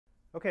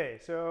Okay,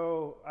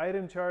 so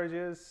item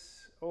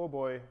charges, oh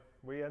boy,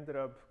 we ended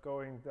up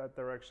going that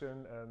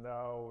direction and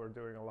now we're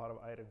doing a lot of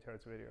item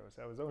charge videos.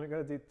 I was only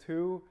going to do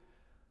 2,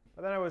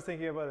 but then I was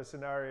thinking about a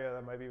scenario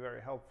that might be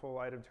very helpful.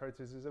 Item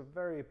charges is a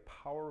very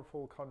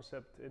powerful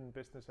concept in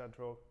Business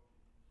Central,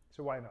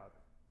 so why not?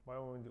 Why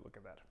don't we look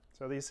at that?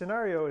 So the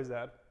scenario is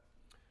that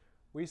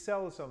we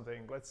sell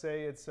something, let's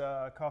say it's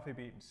coffee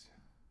beans.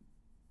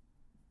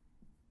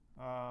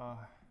 And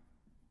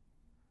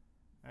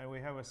we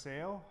have a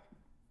sale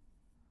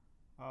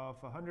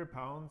of 100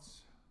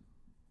 pounds,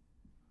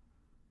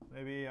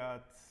 maybe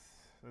at,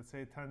 let's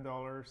say $10.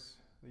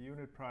 The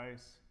unit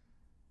price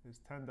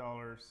is $10,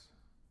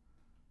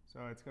 so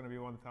it's going to be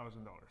 $1,000,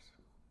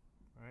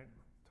 right?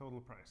 Total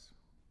price.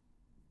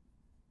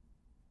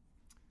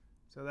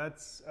 So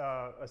that's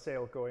a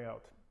sale going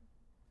out.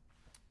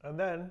 And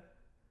then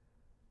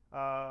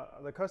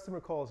the customer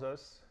calls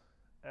us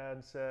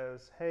and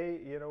says,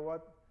 hey, you know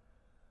what?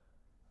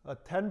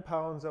 10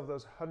 pounds of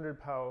those 100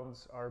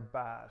 pounds are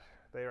bad.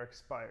 They are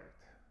expired.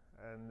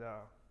 And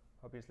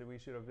obviously we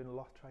should have been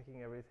lot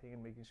tracking everything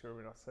and making sure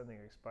we're not sending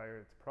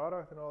expired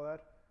product and all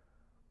that.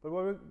 But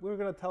what we're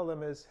going to tell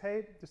them is,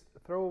 hey, just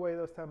throw away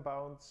those 10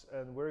 pounds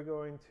and we're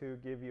going to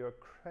give you a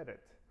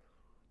credit.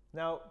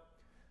 Now,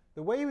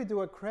 the way we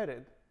do a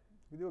credit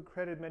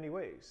many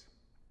ways.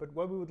 But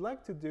what we would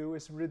like to do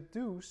is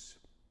reduce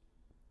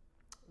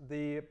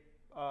the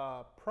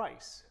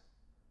price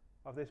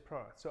of this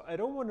product. So I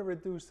don't want to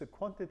reduce the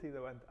quantity that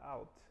went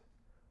out.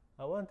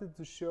 I wanted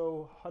to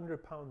show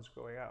 100 pounds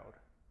going out.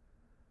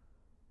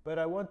 But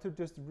I want to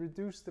just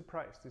reduce the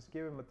price, just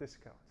give him a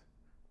discount.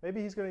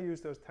 Maybe he's going to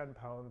use those 10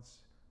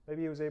 pounds.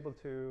 Maybe he was able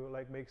to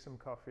like make some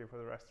coffee for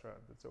the restaurant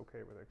that's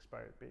okay with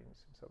expired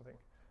beans or something.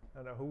 I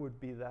don't know who would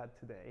be that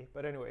today.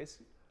 But anyways,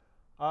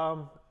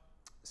 what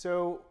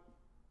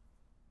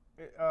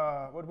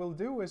we'll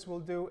do is we'll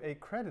do a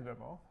credit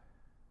memo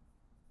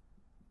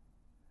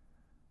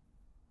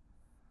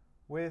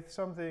with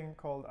something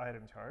called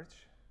item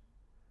charge.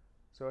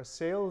 So a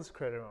sales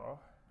credit memo.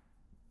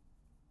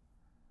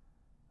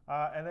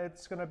 And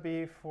it's going to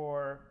be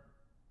for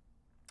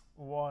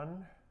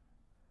 1,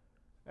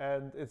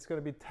 and it's going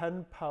to be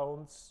 10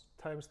 pounds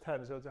times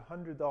 10, so it's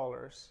 $100.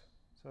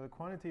 So the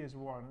quantity is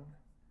 1,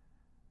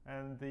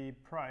 and the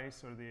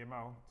price or the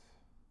amount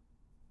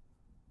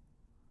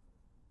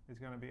is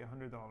going to be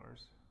 $100.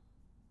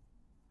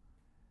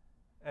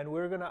 And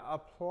we're going to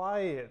apply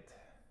it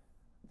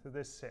to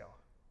this sale.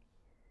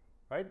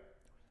 Right?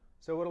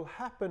 So what will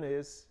happen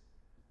is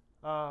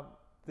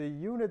the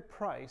unit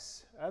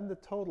price and the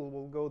total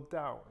will go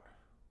down.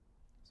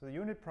 So the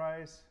unit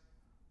price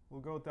will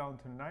go down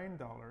to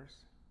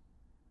 $9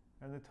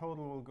 and the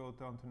total will go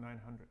down to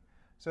 900.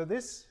 So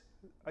this,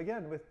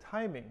 again, with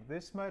timing,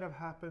 this might have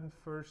happened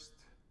first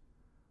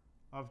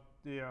of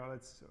the,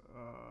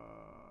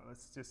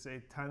 let's just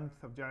say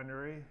 10th of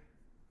January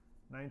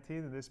 19,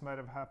 and this might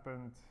have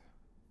happened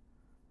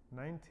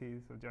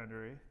 19th of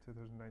January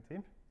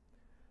 2019.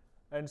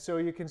 And so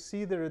you can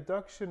see the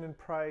reduction in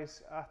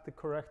price at the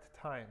correct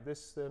time.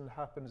 This then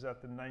happens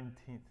at the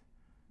 19th.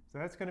 So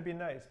that's going to be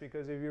nice,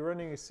 because if you're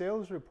running a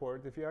sales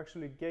report, if you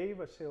actually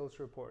gave a sales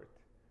report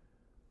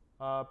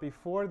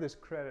before this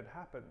credit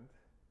happened,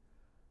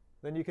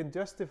 then you can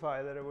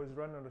justify that it was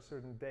run on a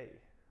certain day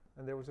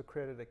and there was a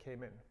credit that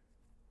came in.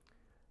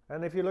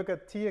 And if you look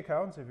at T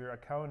accounts, if you're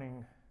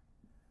accounting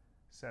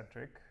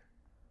centric,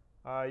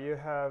 you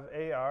have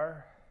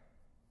AR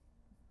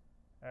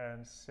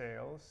and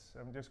sales.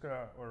 I'm just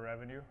gonna, or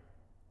revenue,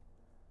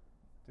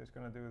 just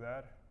gonna do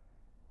that.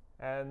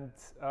 And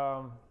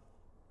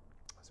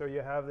so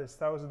you have this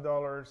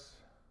 $1,000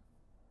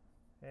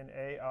 in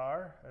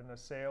AR and a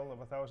sale of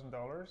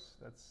 $1,000.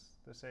 That's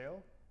the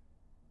sale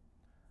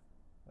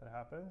that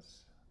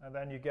happens. And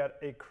then you get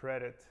a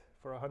credit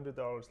for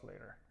 $100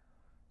 later.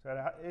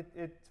 So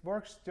it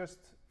works just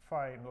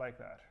fine like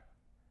that.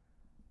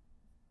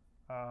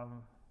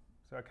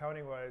 So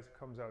accounting wise, it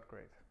comes out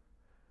great.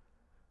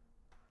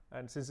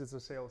 And since it's a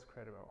sales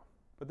credit memo.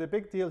 But the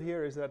big deal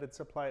here is that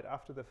it's applied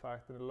after the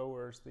fact and it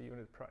lowers the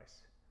unit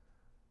price.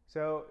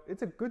 So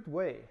it's a good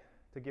way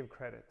to give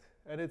credit,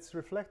 and it's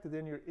reflected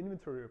in your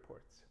inventory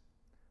reports,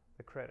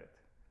 the credit.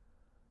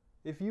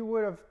 If you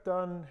would have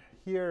done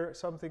here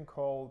something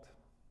called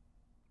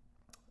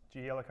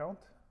GL account,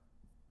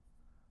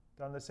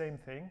 done the same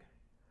thing,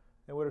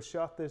 and would have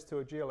shot this to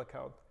a GL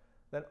account,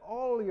 then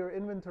all your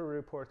inventory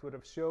report would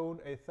have shown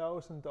a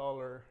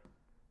 $1,000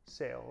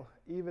 sale,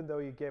 even though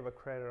you gave a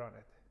credit on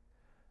it.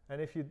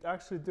 And if you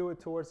actually do it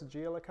towards the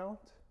GL account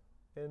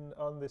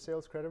on the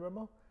sales credit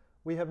memo,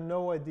 we have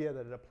no idea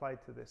that it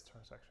applied to this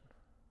transaction.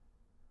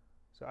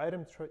 So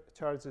item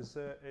charge is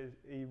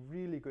a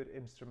really good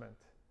instrument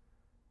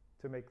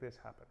to make this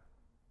happen.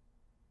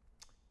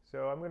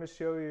 So I'm going to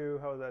show you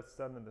how that's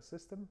done in the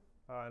system,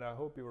 and I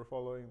hope you were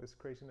following this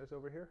craziness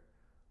over here.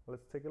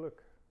 Let's take a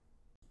look.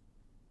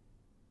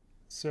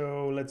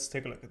 So let's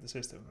take a look at the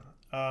system.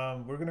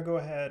 We're going to go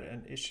ahead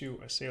and issue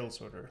a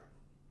sales order,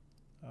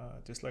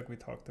 just like we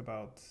talked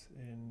about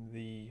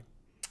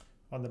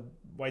on the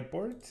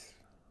whiteboard.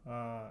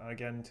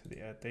 again to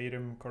the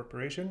Datum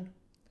Corporation.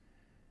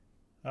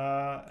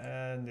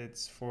 And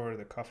it's for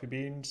the coffee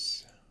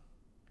beans.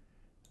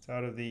 It's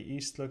out of the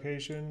East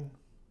location,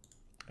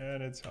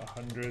 and it's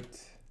 100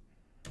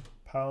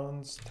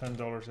 pounds,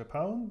 $10 a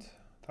pound,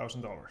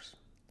 $1,000.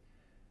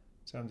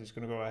 So I'm just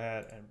going to go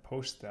ahead and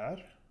post that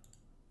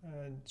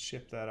and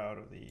ship that out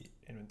of the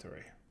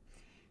inventory.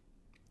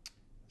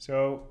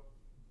 So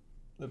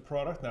the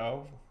product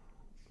now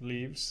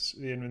leaves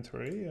the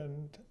inventory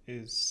and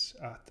is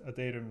at a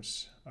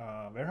Datum's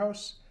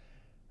warehouse,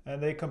 and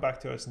they come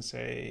back to us and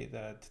say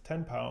that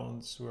 10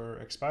 pounds were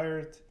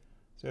expired.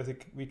 So if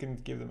we can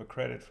give them a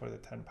credit for the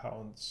 10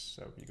 pounds,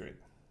 that would be great.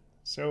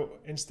 So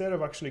instead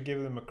of actually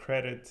giving them a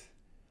credit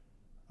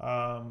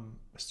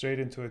straight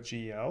into a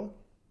GL,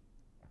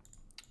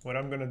 what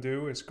I'm going to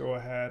do is go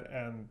ahead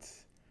and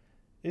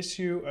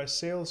issue a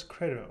sales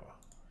credit memo.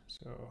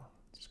 So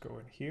just go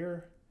in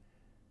here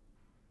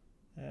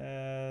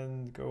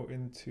and go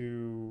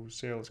into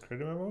sales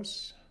credit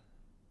memos,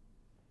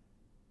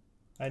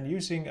 and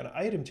using an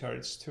item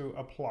charge to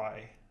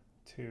apply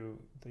to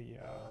the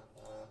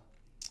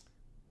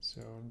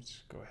so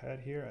just go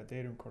ahead here at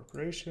Datum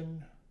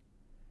Corporation,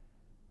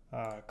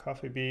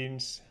 coffee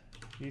beans,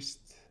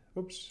 East.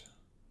 Oops,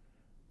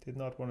 did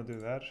not want to do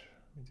that.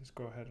 Let me just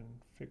go ahead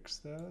and fix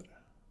that.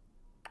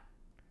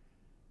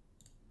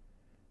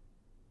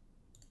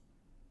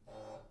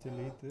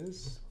 Delete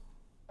this.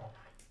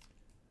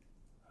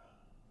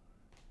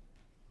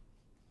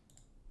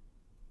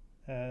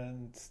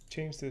 And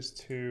change this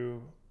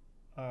to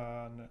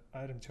an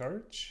item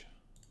charge.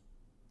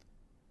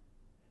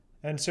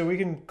 And so we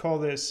can call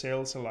this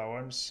sales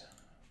allowance,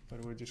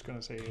 but we're just going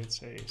to say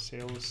it's a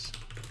sales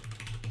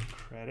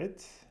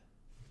credit.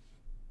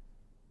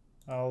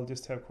 I'll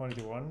just have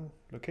quantity 1.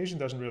 Location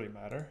doesn't really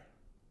matter.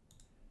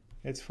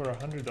 It's for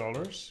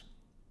 $100.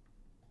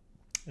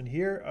 And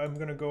here I'm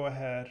going to go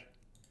ahead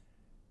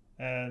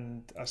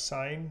and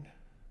assign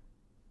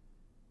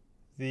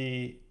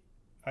the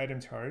item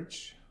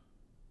charge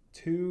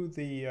to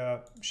the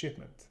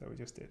shipment that we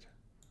just did.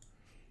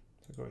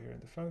 So go here in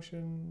the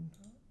function.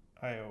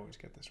 I always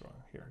get this wrong.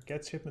 Here,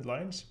 get shipment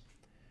lines.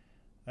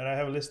 And I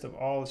have a list of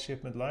all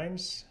shipment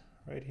lines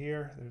right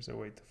here. There's a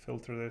way to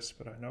filter this,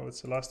 but I know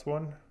it's the last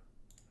one.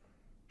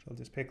 So I'll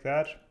just pick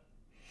that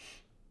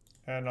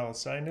and I'll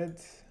assign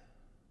it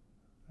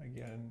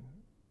again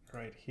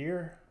right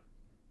here.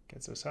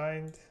 Gets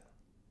assigned.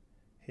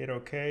 Hit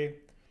OK.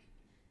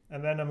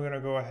 And then I'm going to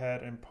go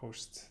ahead and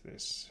post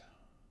this.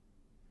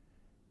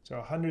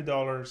 So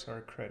 $100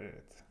 are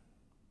credited.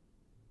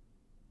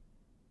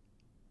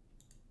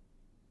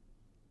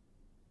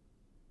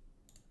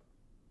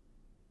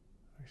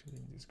 Actually,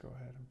 let me just go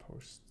ahead and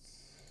post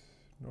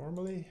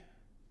normally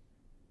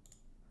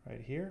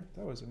right here.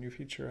 That was a new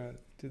feature I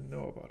didn't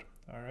know about.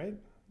 All right,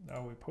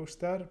 now we post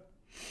that,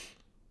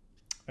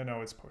 and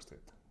now it's posted.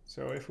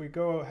 So if we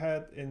go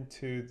ahead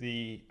into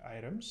the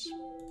items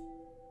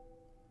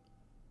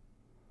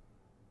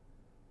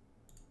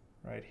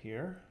right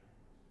here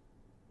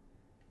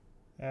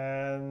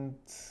and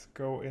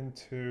go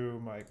into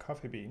my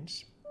coffee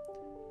beans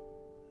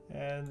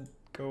and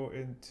go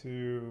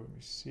into, let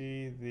me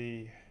see,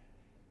 the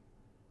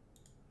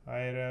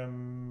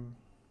item,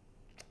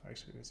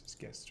 actually let's just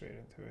get straight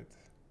into it.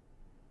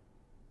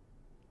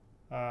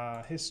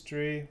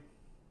 History,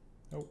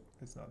 nope,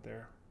 it's not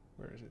there.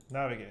 Where is it?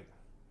 Navigate.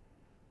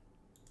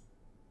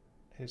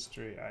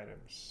 History,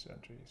 items,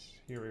 entries.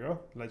 Here we go,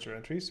 ledger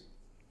entries.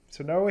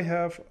 So now we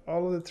have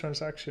all of the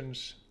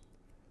transactions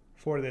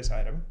for this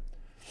item.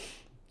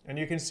 And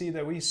you can see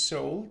that we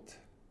sold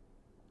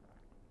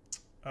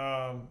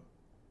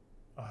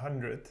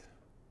 100,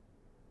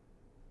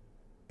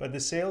 but the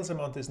sales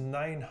amount is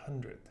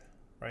 900,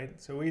 right?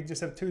 So we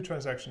just have 2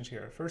 transactions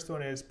here. First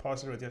one is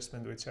positive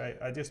adjustment, which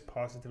I just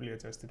positively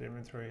adjusted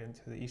inventory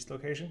into the East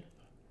location.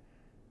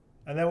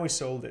 And then we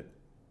sold it.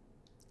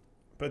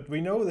 But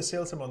we know the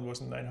sales amount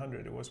wasn't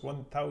 900, it was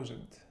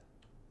 1,000,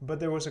 but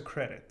there was a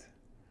credit.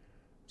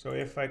 So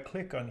if I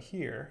click on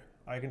here,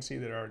 I can see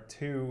there are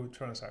 2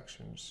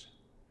 transactions.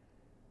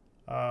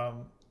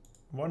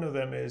 One of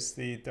them is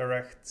the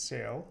direct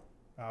sale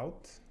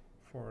out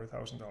for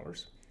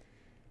 $1,000.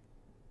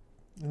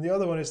 And the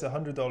other one is the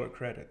 $100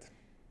 credit.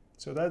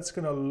 So that's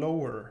going to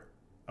lower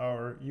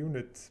our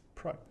unit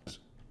price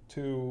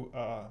to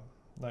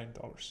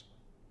 $9.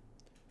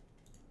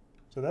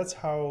 So that's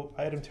how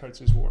item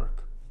charges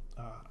work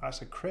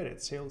as a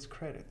credit, sales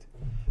credit.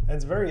 And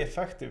it's very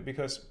effective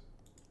because,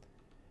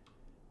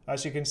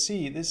 as you can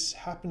see, this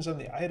happens on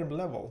the item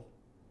level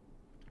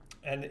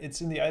and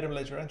it's in the item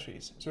ledger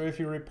entries. So if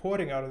you're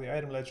reporting out of the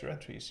item ledger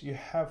entries, you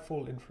have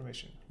full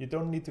information. You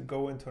don't need to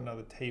go into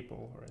another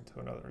table or into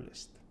another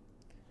list.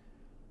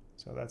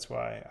 So that's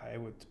why I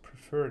would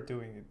prefer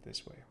doing it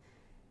this way.